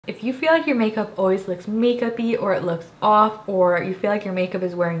If you feel like your makeup always looks makeup-y or it looks off, or you feel like your makeup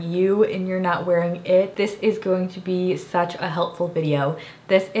is wearing you and you're not wearing it, this is going to be such a helpful video.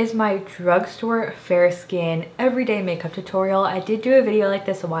 This is my drugstore fair skin everyday makeup tutorial. I did do a video like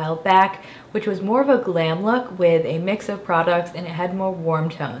this a while back, which was more of a glam look with a mix of products and it had more warm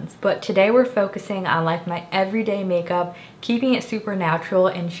tones. But today we're focusing on like my everyday makeup, keeping it super natural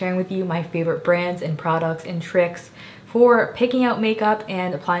and sharing with you my favorite brands and products and tricks for picking out makeup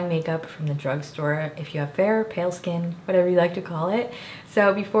and applying makeup from the drugstore if you have fair, pale skin, whatever you like to call it.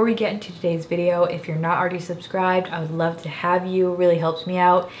 So before we get into today's video, if you're not already subscribed, I would love to have you. It really helps me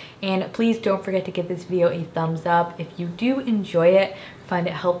out. And please don't forget to give this video a thumbs up if you do enjoy it, find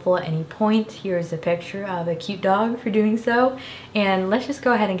it helpful at any point. Here's a picture of a cute dog for doing so. And let's just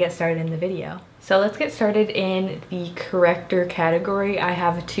go ahead and get started in the video. So let's get started in the corrector category. I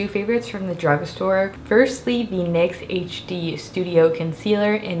have two favorites from the drugstore. Firstly, the NYX HD Studio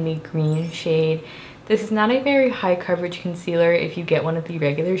Concealer in the green shade. This is not a very high coverage concealer if you get one of the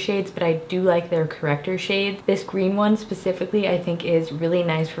regular shades, but I do like their corrector shades. This green one specifically I think is really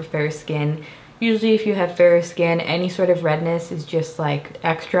nice for fair skin. Usually if you have fair skin, any sort of redness is just like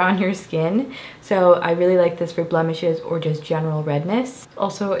extra on your skin. So I really like this for blemishes or just general redness.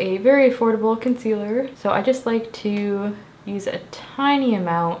 Also a very affordable concealer. So I just like to use a tiny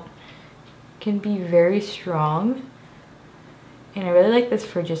amount. It can be very strong. And I really like this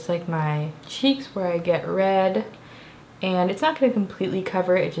for just like my cheeks where I get red. And it's not going to completely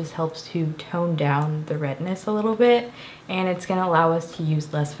cover it, it just helps to tone down the redness a little bit, and it's going to allow us to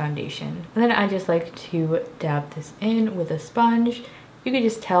use less foundation. And then I just like to dab this in with a sponge. You can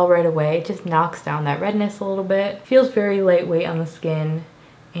just tell right away, it just knocks down that redness a little bit. Feels very lightweight on the skin,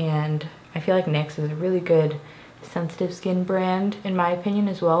 and I feel like NYX is a really good sensitive skin brand in my opinion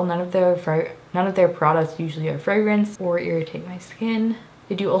as well. None of their products usually are fragrance or irritate my skin.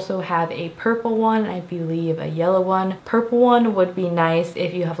 They do also have a purple one, I believe a yellow one. Purple one would be nice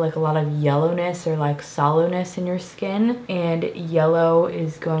if you have like a lot of yellowness or like sallowness in your skin. And yellow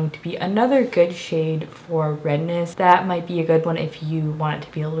is going to be another good shade for redness. That might be a good one if you want it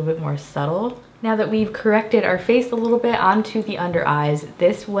to be a little bit more subtle. Now that we've corrected our face a little bit onto the under eyes,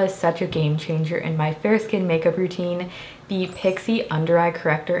 this was such a game changer in my fair skin makeup routine. The Pixi Under Eye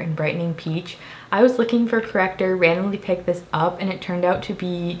Corrector in Brightening Peach. I was looking for corrector, randomly picked this up, and it turned out to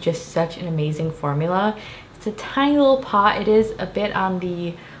be just such an amazing formula. It's a tiny little pot. It is a bit on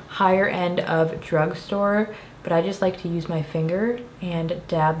the higher end of drugstore, but I just like to use my finger and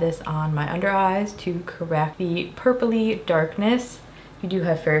dab this on my under eyes to correct the purpley darkness. If you do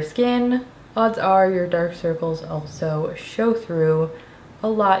have fair skin, odds are your dark circles also show through a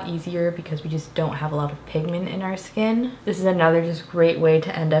lot easier because we just don't have a lot of pigment in our skin. This is another just great way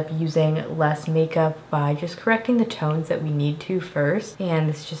to end up using less makeup by just correcting the tones that we need to first, and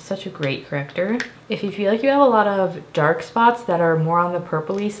it's just such a great corrector. If you feel like you have a lot of dark spots that are more on the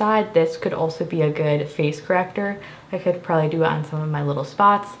purpley side, this could also be a good face corrector. I could probably do it on some of my little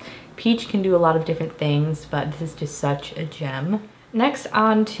spots. Peach can do a lot of different things, but this is just such a gem. Next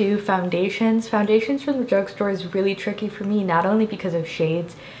on to foundations. Foundations from the drugstore is really tricky for me, not only because of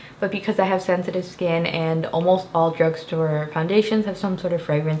shades, but because I have sensitive skin and almost all drugstore foundations have some sort of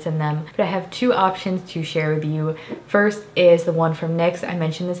fragrance in them. But I have two options to share with you. First is the one from NYX. I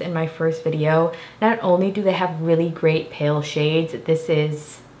mentioned this in my first video. Not only do they have really great pale shades, this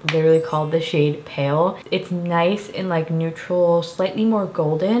is literally called the shade Pale. It's nice in like neutral, slightly more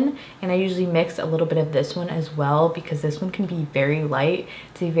golden, and I usually mix a little bit of this one as well because this one can be very light.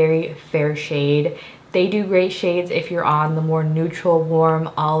 It's a very fair shade. They do great shades if you're on the more neutral,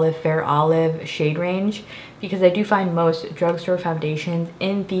 warm, olive, fair olive shade range, because I do find most drugstore foundations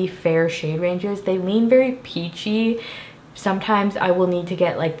in the fair shade ranges, they lean very peachy. Sometimes I will need to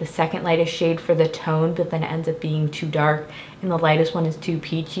get like the second lightest shade for the tone, but then it ends up being too dark and the lightest one is too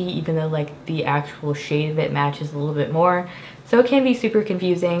peachy, even though like the actual shade of it matches a little bit more. So it can be super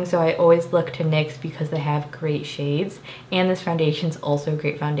confusing, so I always look to NYX because they have great shades, and this foundation is also a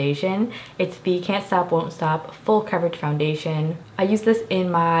great foundation. It's the Can't Stop Won't Stop Full Coverage Foundation. I used this in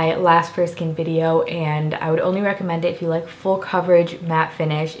my last fair skin video, and I would only recommend it if you like full coverage matte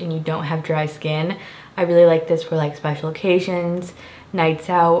finish and you don't have dry skin. I really like this for like special occasions, nights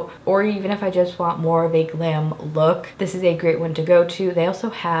out, or even if I just want more of a glam look. This is a great one to go to. They also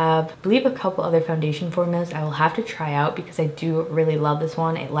have, I believe, a couple other foundation formulas I will have to try out because I do really love this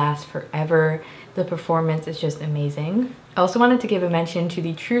one. It lasts forever. The performance is just amazing. I also wanted to give a mention to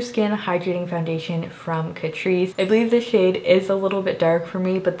the True Skin Hydrating Foundation from Catrice. I believe the shade is a little bit dark for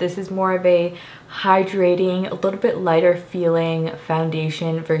me, but this is more of a hydrating, a little bit lighter feeling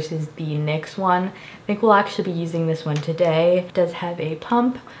foundation versus the NYX one. I think we'll actually be using this one today. It does have a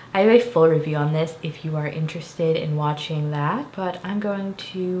pump. I have a full review on this if you are interested in watching that, but I'm going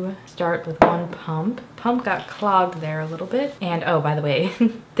to start with one pump. Pump got clogged there a little bit. And oh, by the way,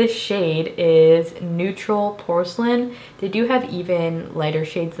 this shade is Neutral Porcelain. They do have even lighter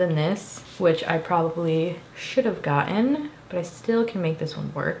shades than this, which I probably should have gotten, but I still can make this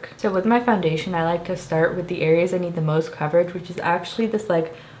one work. So with my foundation, I like to start with the areas I need the most coverage, which is actually this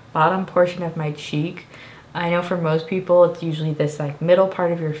like bottom portion of my cheek. I know for most people, it's usually this like middle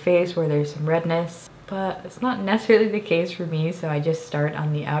part of your face where there's some redness, but it's not necessarily the case for me, so I just start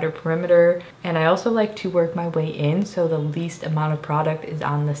on the outer perimeter. And I also like to work my way in so the least amount of product is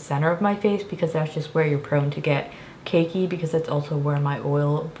on the center of my face, because that's just where you're prone to get cakey, because that's also where my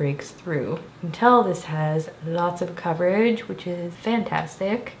oil breaks through. You can tell this has lots of coverage, which is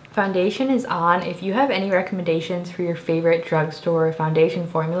fantastic. Foundation is on. If you have any recommendations for your favorite drugstore foundation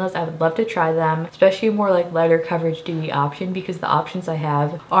formulas, I would love to try them, especially more like lighter coverage dewy option, because the options I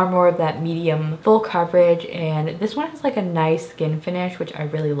have are more of that medium full coverage, and this one has like a nice skin finish, which I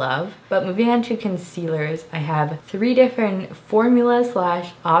really love. But moving on to concealers, I have 3 different formulas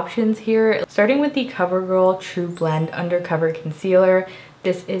slash options here, starting with the Covergirl Trublend Undercover Concealer.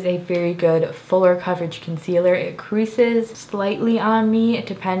 This is a very good fuller coverage concealer. It creases slightly on me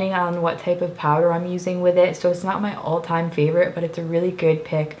depending on what type of powder I'm using with it, so it's not my all-time favorite, but it's a really good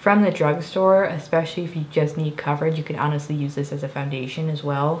pick from the drugstore, especially if you just need coverage. You can honestly use this as a foundation as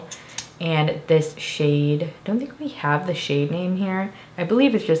well. And this shade, I don't think we have the shade name here. I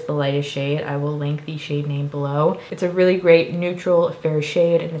believe it's just the lightest shade. I will link the shade name below. It's a really great neutral fair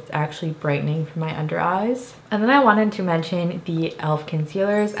shade, and it's actually brightening for my under eyes. And then I wanted to mention the e.l.f.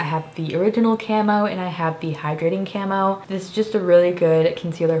 concealers. I have the original Camo and I have the Hydrating Camo. This is just a really good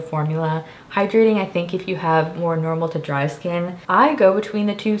concealer formula. Hydrating, I think if you have more normal to dry skin. I go between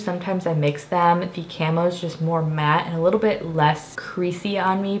the two. Sometimes I mix them. The Camo is just more matte and a little bit less creasy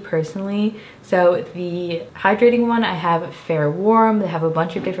on me personally. So the hydrating one, I have Fair Warm. They have a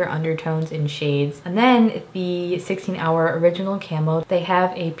bunch of different undertones and shades. And then the 16-hour original Camo, they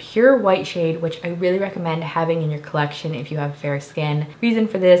have a pure white shade, which I really recommend having in your collection if you have fair skin. Reason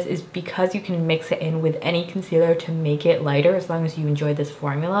for this is because you can mix it in with any concealer to make it lighter, as long as you enjoy this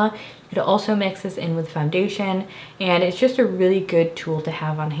formula. You could also mix this in with foundation, and it's just a really good tool to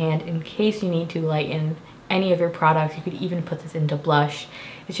have on hand in case you need to lighten any of your products. You could even put this into blush.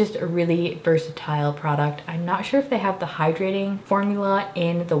 It's just a really versatile product. I'm not sure if they have the hydrating formula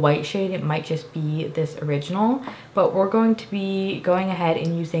in the white shade. It might just be this original, but we're going to be going ahead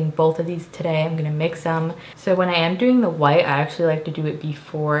and using both of these today. I'm gonna mix them. So when I am doing the white, I actually like to do it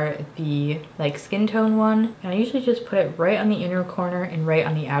before the like skin tone one. And I usually just put it right on the inner corner and right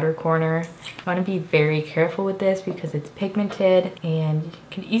on the outer corner. I wanna be very careful with this because it's pigmented and you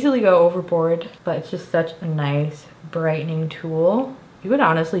can easily go overboard, but it's just such a nice brightening tool. You would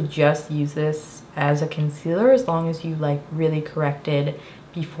honestly just use this as a concealer as long as you like really corrected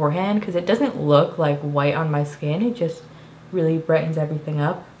beforehand, because it doesn't look like white on my skin. It just really brightens everything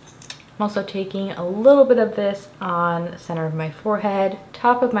up. I'm also taking a little bit of this on the center of my forehead,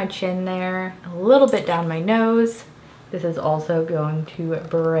 top of my chin there, a little bit down my nose. This is also going to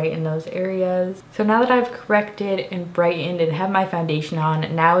brighten those areas. So now that I've corrected and brightened and have my foundation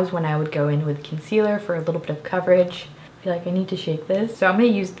on, now is when I would go in with concealer for a little bit of coverage. I feel like I need to shake this. So I'm gonna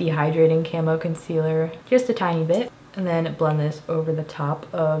use the Hydrating Camo Concealer just a tiny bit, and then blend this over the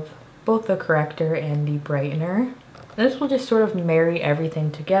top of both the corrector and the brightener. This will just sort of marry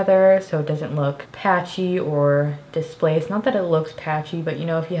everything together so it doesn't look patchy or displaced. Not that it looks patchy, but you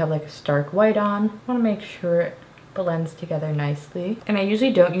know, if you have like a stark white on, I wanna make sure it blends together nicely. And I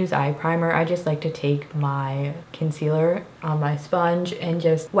usually don't use eye primer. I just like to take my concealer on my sponge and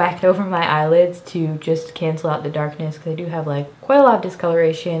just whack it over my eyelids to just cancel out the darkness, because I do have like quite a lot of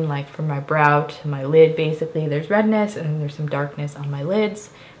discoloration, like from my brow to my lid. Basically there's redness and then there's some darkness on my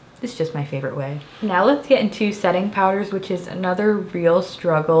lids. It's just my favorite way. Now let's get into setting powders, which is another real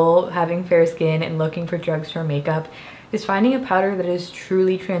struggle having fair skin and looking for drugstore makeup. Is finding a powder that is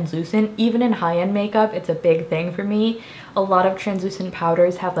truly translucent. Even in high-end makeup, it's a big thing for me. A lot of translucent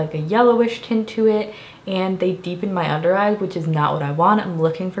powders have like a yellowish tint to it, and they deepen my under eyes, which is not what I want. I'm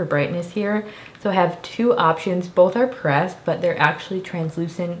looking for brightness here. So I have two options. Both are pressed, but they're actually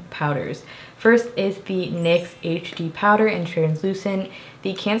translucent powders. First is the NYX HD powder in translucent.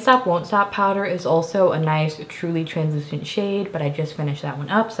 The Can't Stop Won't Stop powder is also a nice truly translucent shade, but I just finished that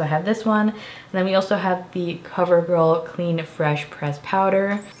one up, so I have this one. And then we also have the Covergirl Clean Fresh Pressed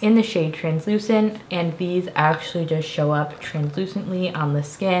powder in the shade translucent, and these actually just show up translucently on the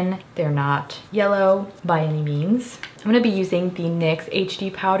skin. They're not yellow by any means. I'm going to be using the NYX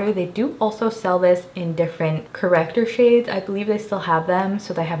HD powder. They do also sell this in different corrector shades. I believe they still have them.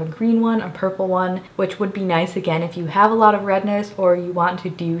 So they have a green one, a purple one, which would be nice again if you have a lot of redness or you want to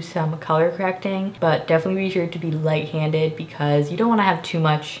do some color correcting, but definitely be sure to be light-handed because you don't want to have too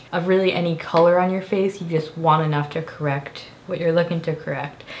much of really any color on your face. You just want enough to correct what you're looking to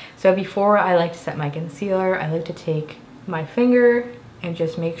correct. So before I like to set my concealer, I like to take my finger and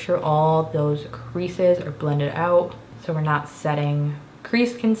just make sure all those creases are blended out. So we're not setting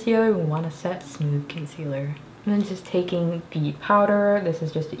crease concealer, we want to set smooth concealer. And then just taking the powder, this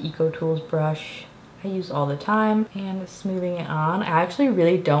is just an Eco Tools brush I use all the time, and smoothing it on. I actually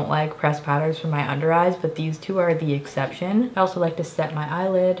really don't like pressed powders for my under eyes, but these two are the exception. I also like to set my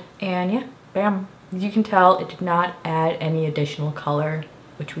eyelid, and yeah, bam. As you can tell, it did not add any additional color,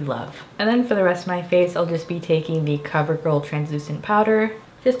 which we love. And then for the rest of my face, I'll just be taking the Covergirl translucent powder,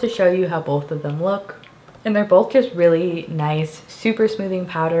 just to show you how both of them look. And they're both just really nice, super smoothing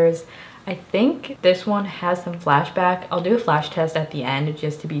powders. I think this one has some flashback. I'll do a flash test at the end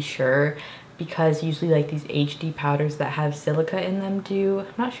just to be sure, because usually like these HD powders that have silica in them do.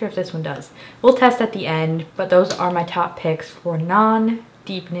 I'm not sure if this one does. We'll test at the end, but those are my top picks for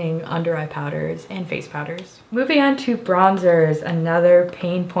non-deepening under eye powders and face powders. Moving on to bronzers, another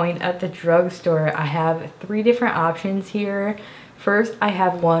pain point at the drugstore. I have 3 different options here. First, I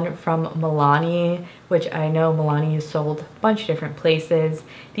have one from Milani, which I know Milani is sold a bunch of different places.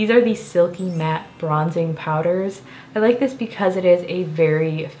 These are the Silky Matte Bronzing Powders. I like this because it is a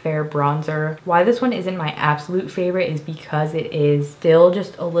very fair bronzer. Why this one isn't my absolute favorite is because it is still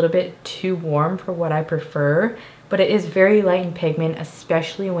just a little bit too warm for what I prefer, but it is very light in pigment,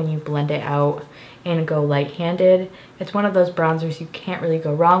 especially when you blend it out and go light-handed. It's one of those bronzers you can't really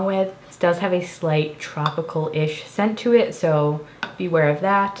go wrong with. This does have a slight tropical-ish scent to it, so beware of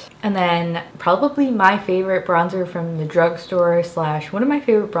that. And then probably my favorite bronzer from the drugstore slash one of my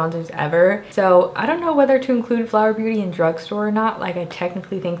favorite bronzers ever. So I don't know whether to include Flower Beauty in drugstore or not. Like, I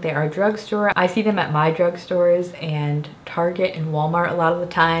technically think they are drugstore. I see them at my drugstores and Target and Walmart a lot of the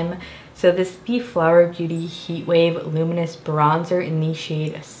time. So this is the Flower Beauty Heatwave Luminous Bronzer in the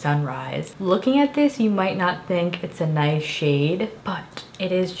shade Sunrise. Looking at this, you might not think it's a nice shade, but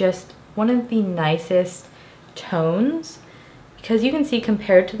it is just one of the nicest tones, because you can see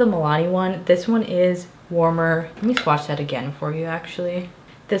compared to the Milani one, this one is warmer. Let me swatch that again for you actually.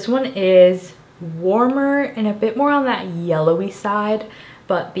 This one is warmer and a bit more on that yellowy side,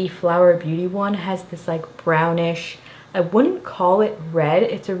 but the Flower Beauty one has this like brownish, I wouldn't call it red.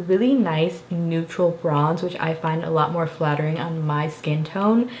 It's a really nice neutral bronze, which I find a lot more flattering on my skin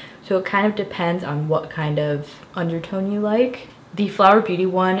tone. So it kind of depends on what kind of undertone you like. The Flower Beauty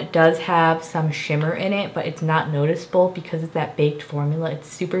one does have some shimmer in it, but it's not noticeable because it's that baked formula. It's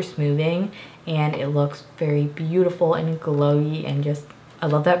super smoothing and it looks very beautiful and glowy, and just, I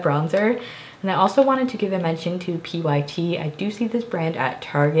love that bronzer. And I also wanted to give a mention to PYT. I do see this brand at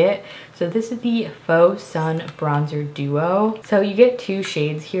Target. So this is the Faux Sun Bronzer Duo. So you get 2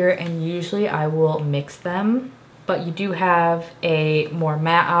 shades here, and usually I will mix them. But you do have a more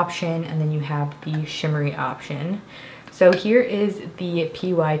matte option, and then you have the shimmery option. So here is the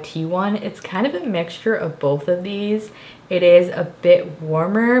PYT one. It's kind of a mixture of both of these. It is a bit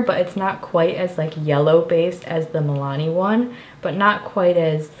warmer, but it's not quite as like yellow based as the Milani one, but not quite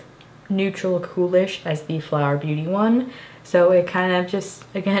as neutral coolish as the Flower Beauty one. So it kind of just,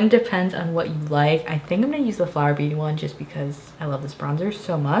 again, depends on what you like. I think I'm going to use the Flower Beauty one just because I love this bronzer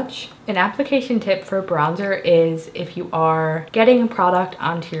so much. An application tip for bronzer is if you are getting a product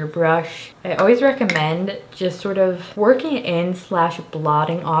onto your brush, I always recommend just sort of working it in slash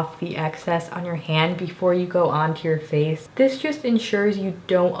blotting off the excess on your hand before you go onto your face. This just ensures you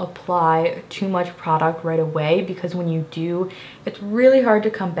don't apply too much product right away, because when you do, it's really hard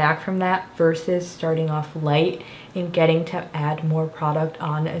to come back from that versus starting off light and getting to add more product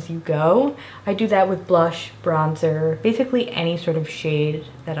on as you go. I do that with blush, bronzer, basically any sort of shade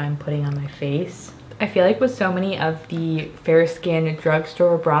that I'm putting on my face. I feel like with so many of the fair skin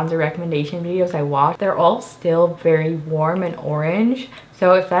drugstore bronzer recommendation videos I watch, they're all still very warm and orange.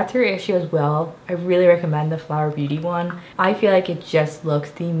 So if that's your issue as well, I really recommend the Flower Beauty one. I feel like it just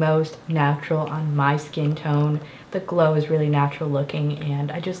looks the most natural on my skin tone. The glow is really natural looking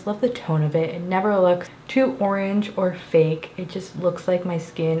and I just love the tone of it. It never looks too orange or fake. It just looks like my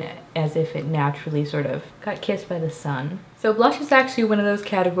skin as if it naturally sort of got kissed by the sun. So blush is actually one of those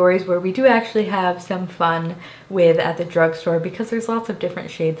categories where we do actually have some fun with at the drugstore because there's lots of different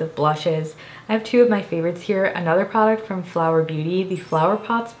shades of blushes. I have two of my favorites here. Another product from Flower Beauty, the Flower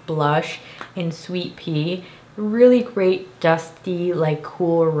Pots blush in Sweet Pea. Really great dusty, like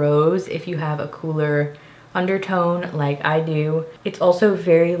cool rose if you have a cooler undertone like I do. It's also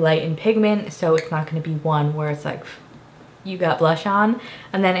very light in pigment, so it's not going to be one where it's like you got blush on.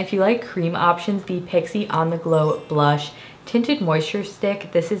 And then if you like cream options, the Pixi On The Glow blush tinted moisture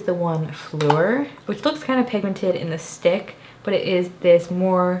stick, this is the one Fleur, which looks kind of pigmented in the stick, but it is this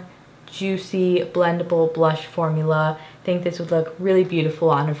more juicy blendable blush formula. I think this would look really beautiful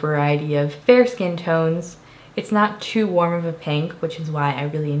on a variety of fair skin tones. It's not too warm of a pink, which is why I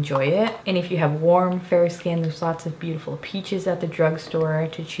really enjoy it. And if you have warm, fair skin, there's lots of beautiful peaches at the drugstore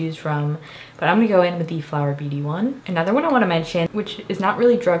to choose from. But I'm gonna go in with the Flower Beauty one. Another one I wanna mention, which is not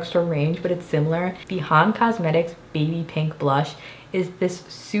really drugstore range, but it's similar, the Han Cosmetics Baby Pink Blush is this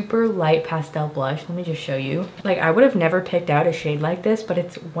super light pastel blush. Let me just show you. Like, I would have never picked out a shade like this, but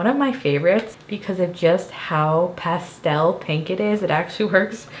it's one of my favorites because of just how pastel pink it is. It actually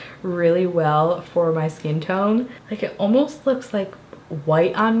works really well for my skin tone. Like, it almost looks like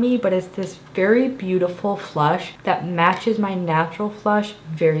white on me, but it's this very beautiful flush that matches my natural flush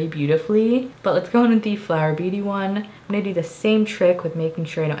very beautifully. But let's go in with the Flower Beauty one. I'm gonna do the same trick with making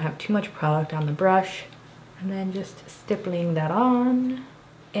sure I don't have too much product on the brush. And then just stippling that on.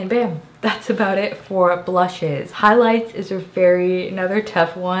 And bam, that's about it for blushes. Highlights is another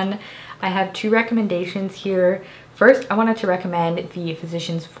tough one. I have two recommendations here. First, I wanted to recommend the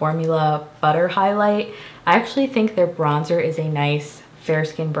Physicians Formula Butter Highlight. I actually think their bronzer is a nice fair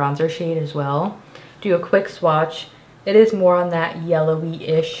skin bronzer shade as well. Do a quick swatch. It is more on that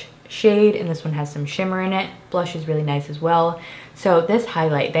yellowy-ish shade, and this one has some shimmer in it. Blush is really nice as well. So this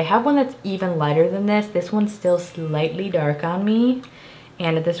highlight, they have one that's even lighter than this. This one's still slightly dark on me.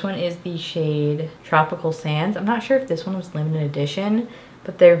 And this one is the shade Tropical Sands. I'm not sure if this one was limited edition,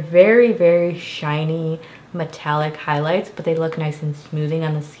 but they're very, very shiny metallic highlights, but they look nice and smoothing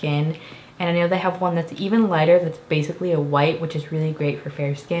on the skin. And I know they have one that's even lighter that's basically a white, which is really great for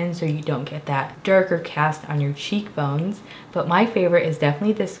fair skin so you don't get that darker cast on your cheekbones. But my favorite is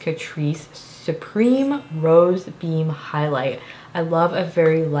definitely this Catrice Supreme Rose Beam Highlight. I love a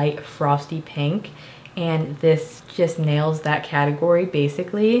very light frosty pink, and this just nails that category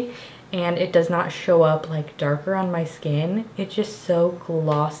basically. And it does not show up like darker on my skin. It's just so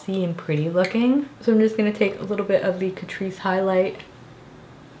glossy and pretty looking. So I'm just gonna take a little bit of the Catrice highlight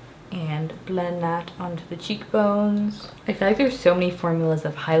and blend that onto the cheekbones. I feel like there's so many formulas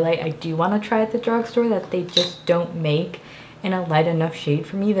of highlight I do want to try at the drugstore that they just don't make in a light enough shade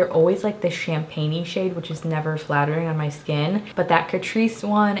for me. They're always like the champagne-y shade, which is never flattering on my skin. But that Catrice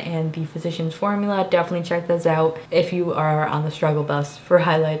one and the Physicians Formula, definitely check those out if you are on the struggle bus for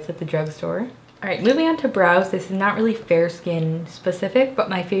highlights at the drugstore. All right, moving on to brows. This is not really fair skin specific,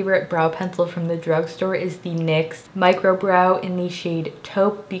 but my favorite brow pencil from the drugstore is the NYX Micro Brow in the shade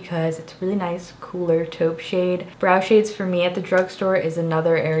Taupe because it's a really nice, cooler taupe shade. Brow shades for me at the drugstore is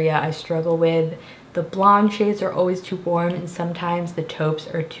another area I struggle with. The blonde shades are always too warm and sometimes the taupes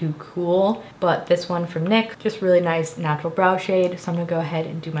are too cool, but this one from NYX, just really nice natural brow shade, so I'm gonna go ahead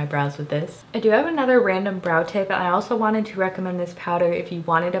and do my brows with this. I do have another random brow tip, and I also wanted to recommend this powder if you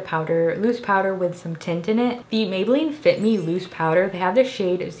wanted a powder, loose powder with some tint in it. The Maybelline Fit Me loose powder, they have the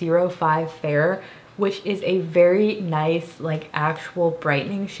shade 05 Fair, which is a very nice, like, actual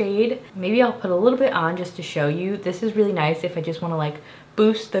brightening shade. Maybe I'll put a little bit on just to show you. This is really nice if I just want to like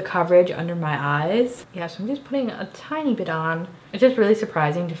boost the coverage under my eyes. Yeah, so I'm just putting a tiny bit on. It's just really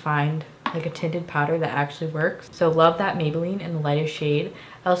surprising to find like a tinted powder that actually works. So love that Maybelline in the lightest shade.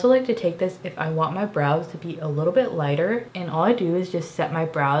 I also like to take this if I want my brows to be a little bit lighter, and all I do is just set my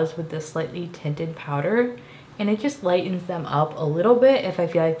brows with this slightly tinted powder, and it just lightens them up a little bit if I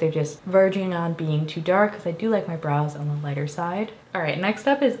feel like they're just verging on being too dark, because I do like my brows on the lighter side. All right, next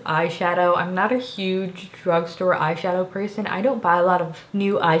up is eyeshadow. I'm not a huge drugstore eyeshadow person. I don't buy a lot of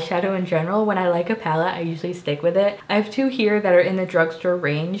new eyeshadow in general. When I like a palette, I usually stick with it. I have two here that are in the drugstore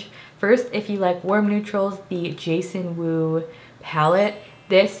range. First, if you like warm neutrals, the Jason Wu palette.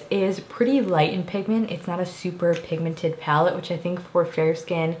 This is pretty light in pigment. It's not a super pigmented palette, which I think for fair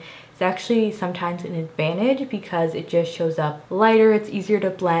skin is it's actually sometimes an advantage because it just shows up lighter, it's easier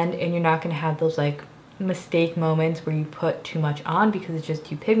to blend, and you're not going to have those like mistake moments where you put too much on because it's just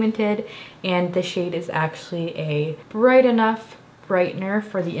too pigmented. And the shade is actually a bright enough brightener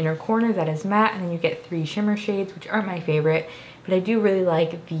for the inner corner that is matte, and then you get 3 shimmer shades, which aren't my favorite, but I do really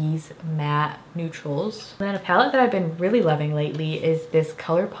like these matte neutrals. And then a palette that I've been really loving lately is this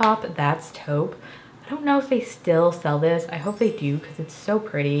ColourPop That's Taupe. I don't know if they still sell this. I hope they do because it's so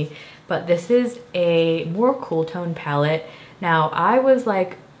pretty. But this is a more cool tone palette. Now, I was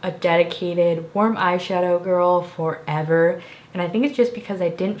like a dedicated warm eyeshadow girl forever, and I think it's just because I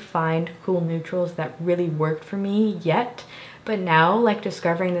didn't find cool neutrals that really worked for me yet. But now, like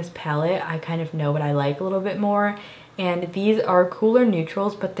discovering this palette, I kind of know what I like a little bit more. And these are cooler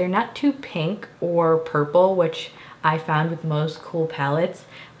neutrals, but they're not too pink or purple, which I found with most cool palettes.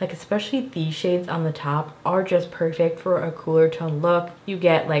 Like especially these shades on the top are just perfect for a cooler tone look. You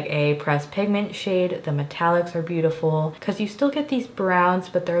get like a pressed pigment shade, the metallics are beautiful because you still get these browns,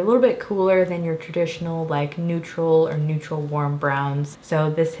 but they're a little bit cooler than your traditional like neutral or neutral warm browns. So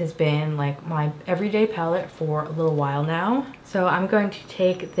this has been like my everyday palette for a little while now. So I'm going to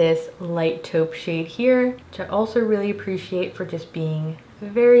take this light taupe shade here, which I also really appreciate for just being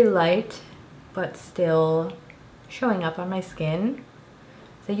very light but still showing up on my skin.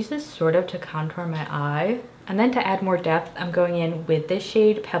 So I use this sort of to contour my eye. And then to add more depth, I'm going in with this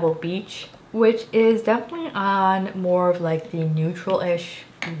shade, Pebble Beach, which is definitely on more of like the neutral-ish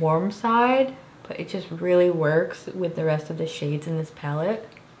warm side, but it just really works with the rest of the shades in this palette.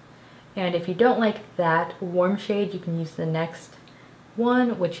 And if you don't like that warm shade, you can use the next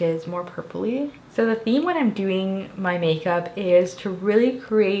one, which is more purpley. So the theme when I'm doing my makeup is to really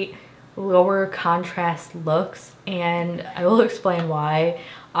create lower contrast looks, and I will explain why.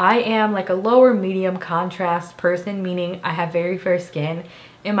 I am like a lower medium contrast person, meaning I have very fair skin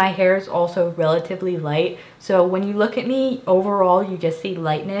and my hair is also relatively light. So when you look at me overall, you just see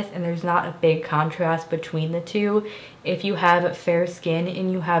lightness and there's not a big contrast between the two. If you have fair skin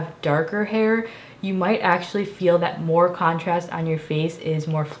and you have darker hair, you might actually feel that more contrast on your face is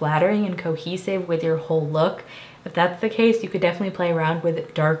more flattering and cohesive with your whole look. If that's the case, you could definitely play around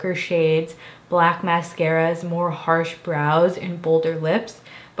with darker shades, black mascaras, more harsh brows, and bolder lips.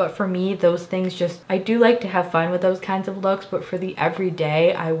 But for me, those things just, I do like to have fun with those kinds of looks, but for the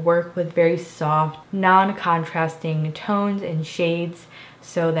everyday, I work with very soft, non-contrasting tones and shades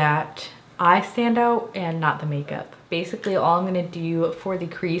so that I stand out and not the makeup. Basically, all I'm gonna do for the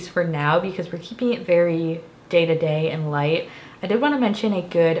crease for now, because we're keeping it very day-to-day and light, I did want to mention a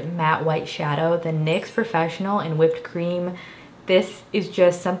good matte white shadow, the NYX Professional in Whipped Cream. This is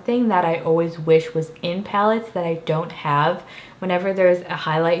just something that I always wish was in palettes that I don't have. Whenever there's a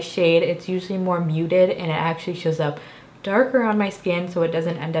highlight shade, it's usually more muted and it actually shows up darker on my skin, so it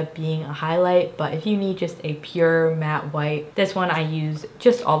doesn't end up being a highlight. But if you need just a pure matte white, this one I use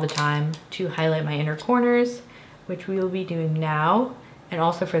just all the time to highlight my inner corners, which we will be doing now, and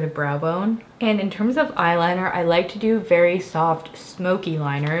also for the brow bone. And in terms of eyeliner, I like to do very soft smoky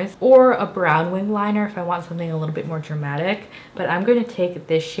liners or a brown wing liner if I want something a little bit more dramatic. But I'm going to take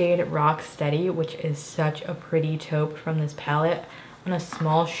this shade Rock Steady, which is such a pretty taupe from this palette, on a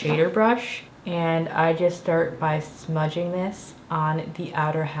small shader brush. And I just start by smudging this on the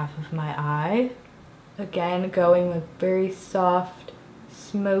outer half of my eye. Again, going with very soft,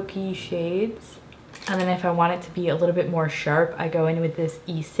 smoky shades. And then if I want it to be a little bit more sharp, I go in with this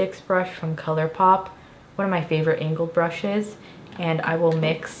E6 brush from ColourPop, one of my favorite angled brushes, and I will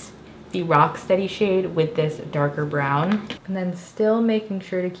mix the Rock Steady shade with this darker brown. And then still making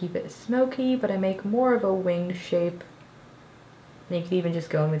sure to keep it smoky, but I make more of a winged shape. And you can even just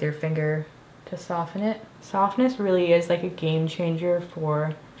go in with your finger to soften it. Softness really is like a game changer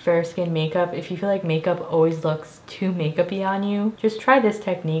for fair skin makeup. If you feel like makeup always looks too makeup-y on you, just try this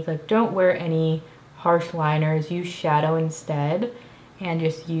technique. Like, don't wear any harsh liners, use shadow instead, and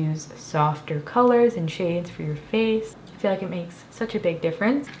just use softer colors and shades for your face. I feel like it makes such a big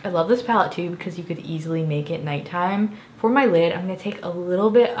difference. I love this palette too because you could easily make it nighttime. For my lid, I'm going to take a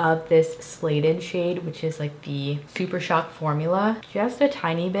little bit of this Slated shade, which is like the Super Shock formula. Just a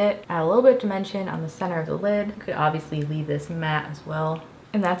tiny bit, add a little bit of dimension on the center of the lid. You could obviously leave this matte as well.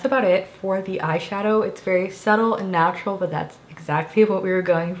 And that's about it for the eyeshadow. It's very subtle and natural, but that's exactly what we were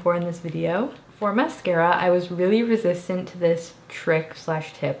going for in this video. For mascara, I was really resistant to this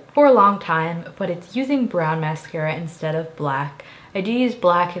trick/tip for a long time, but it's using brown mascara instead of black. I do use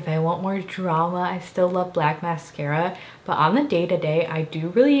black if I want more drama. I still love black mascara, but on the day-to-day, I do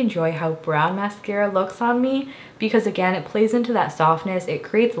really enjoy how brown mascara looks on me because, again, it plays into that softness. It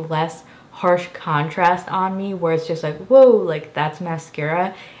creates less harsh contrast on me where it's just like, whoa, like that's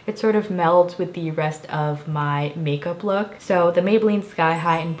mascara. It sort of melds with the rest of my makeup look. So the Maybelline Sky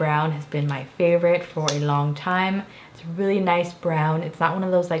High in brown has been my favorite for a long time. It's a really nice brown. It's not one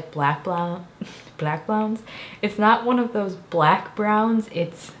of those like black browns. It's not one of those black browns.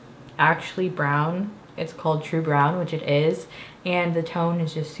 It's actually brown. It's called True Brown, which it is. And the tone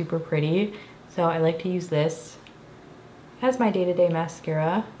is just super pretty. So I like to use this as my day-to-day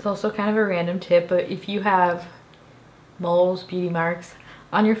mascara. It's also kind of a random tip, but if you have moles, beauty marks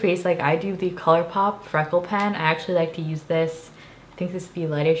on your face like I do, the ColourPop freckle pen, I actually like to use this. I think this is the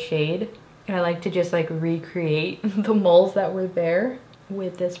lightest shade. And I like to just like recreate the moles that were there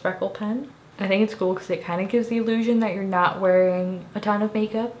with this freckle pen. I think it's cool because it kind of gives the illusion that you're not wearing a ton of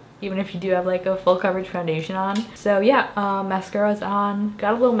makeup, even if you do have like a full coverage foundation on. So yeah, mascara's on.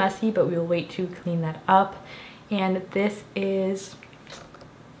 Got a little messy, but we'll wait to clean that up. And this is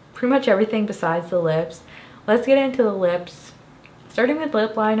pretty much everything besides the lips. Let's get into the lips. Starting with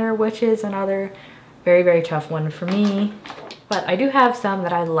lip liner, which is another very, very tough one for me. But I do have some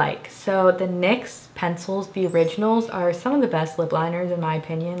that I like. So the NYX pencils, the originals, are some of the best lip liners in my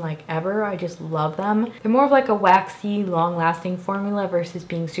opinion, like ever. I just love them. They're more of like a waxy, long-lasting formula versus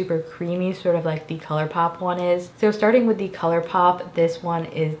being super creamy, sort of like the ColourPop one is. So starting with the ColourPop, this one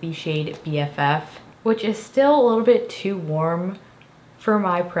is the shade BFF, which is still a little bit too warm for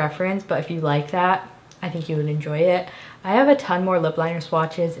my preference, but if you like that, I think you would enjoy it. I have a ton more lip liner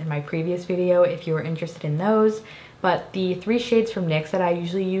swatches in my previous video if you were interested in those, but the 3 shades from NYX that I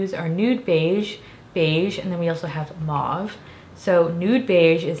usually use are Nude Beige, Beige, and then we also have Mauve. So Nude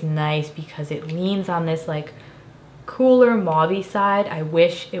Beige is nice because it leans on this like cooler mauve-y side. I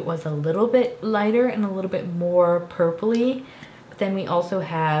wish it was a little bit lighter and a little bit more purpley. But then we also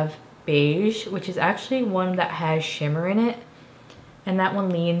have Beige, which is actually one that has shimmer in it, and that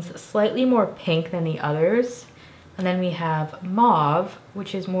one leans slightly more pink than the others. And then we have Mauve,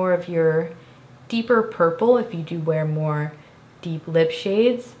 which is more of your deeper purple if you do wear more deep lip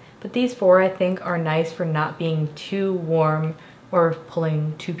shades. But these 4 I think are nice for not being too warm or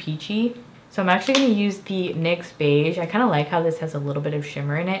pulling too peachy. So I'm actually going to use the NYX Beige. I kind of like how this has a little bit of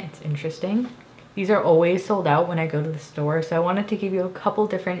shimmer in it. It's interesting. These are always sold out when I go to the store, so I wanted to give you a couple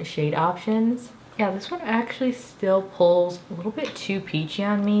different shade options. Yeah, this one actually still pulls a little bit too peachy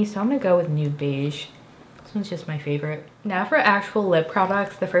on me, so I'm gonna go with Nude Beige. This one's just my favorite. Now for actual lip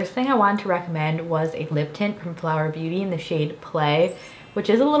products, the first thing I wanted to recommend was a lip tint from Flower Beauty in the shade Play, which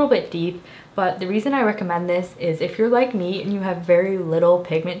is a little bit deep, but the reason I recommend this is if you're like me and you have very little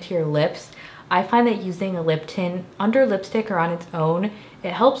pigment to your lips, I find that using a lip tint under lipstick or on its own,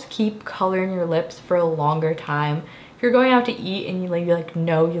 it helps keep color in your lips for a longer time. If you're going out to eat and you like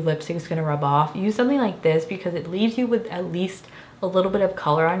know your lipstick is gonna rub off, use something like this because it leaves you with at least a little bit of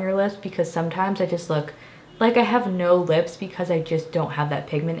color on your lips, because sometimes I just look like I have no lips because I just don't have that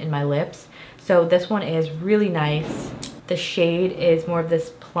pigment in my lips. So this one is really nice. The shade is more of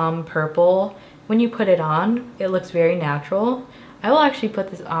this plum purple. When you put it on, it looks very natural. I will actually put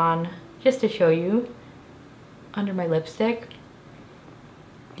this on just to show you under my lipstick.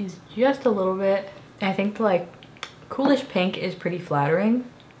 Use just a little bit. I think the like coolish pink is pretty flattering.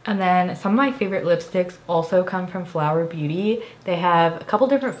 And then some of my favorite lipsticks also come from Flower Beauty. They have a couple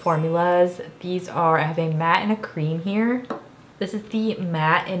different formulas. These are, I have a matte and a cream here. This is the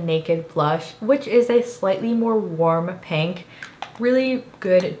matte and Naked Blush, which is a slightly more warm pink. Really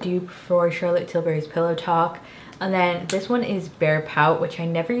good dupe for Charlotte Tilbury's Pillow Talk. And then this one is Bare Pout, which I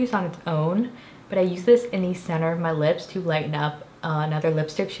never use on its own, but I use this in the center of my lips to lighten up another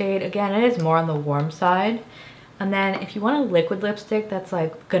lipstick shade. Again, it is more on the warm side. And then if you want a liquid lipstick that's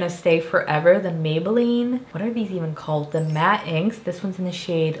like gonna stay forever, the Maybelline, what are these even called? The matte inks. This one's in the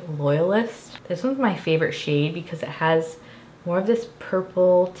shade Loyalist. This one's my favorite shade because it has more of this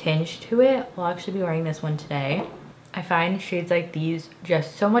purple tinge to it. I'll actually be wearing this one today. I find shades like these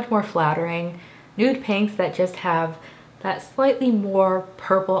just so much more flattering. Nude pinks that just have that slightly more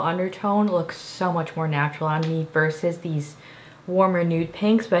purple undertone look so much more natural on me versus these warmer nude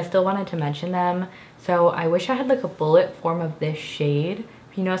pinks, but I still wanted to mention them. So I wish I had like a bullet form of this shade.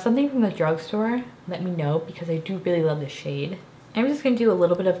 If you know something from the drugstore, let me know because I do really love this shade. I'm just going to do a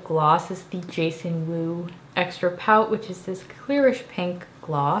little bit of gloss. This is the Jason Wu Extra Pout, which is this clearish pink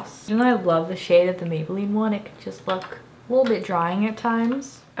gloss. Even though I love the shade of the Maybelline one, it can just look a little bit drying at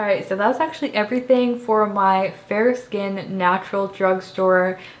times. Alright, so that's actually everything for my fair skin natural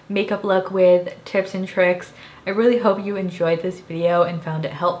drugstore makeup look with tips and tricks. I really hope you enjoyed this video and found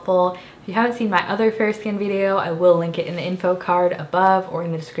it helpful. If you haven't seen my other fair skin video, I will link it in the info card above or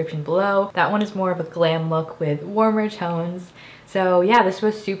in the description below. That one is more of a glam look with warmer tones. So yeah, this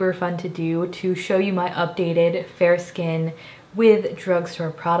was super fun to do, to show you my updated fair skin with drugstore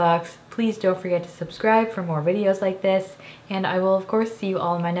products. Please don't forget to subscribe for more videos like this, and I will of course see you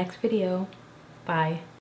all in my next video. Bye.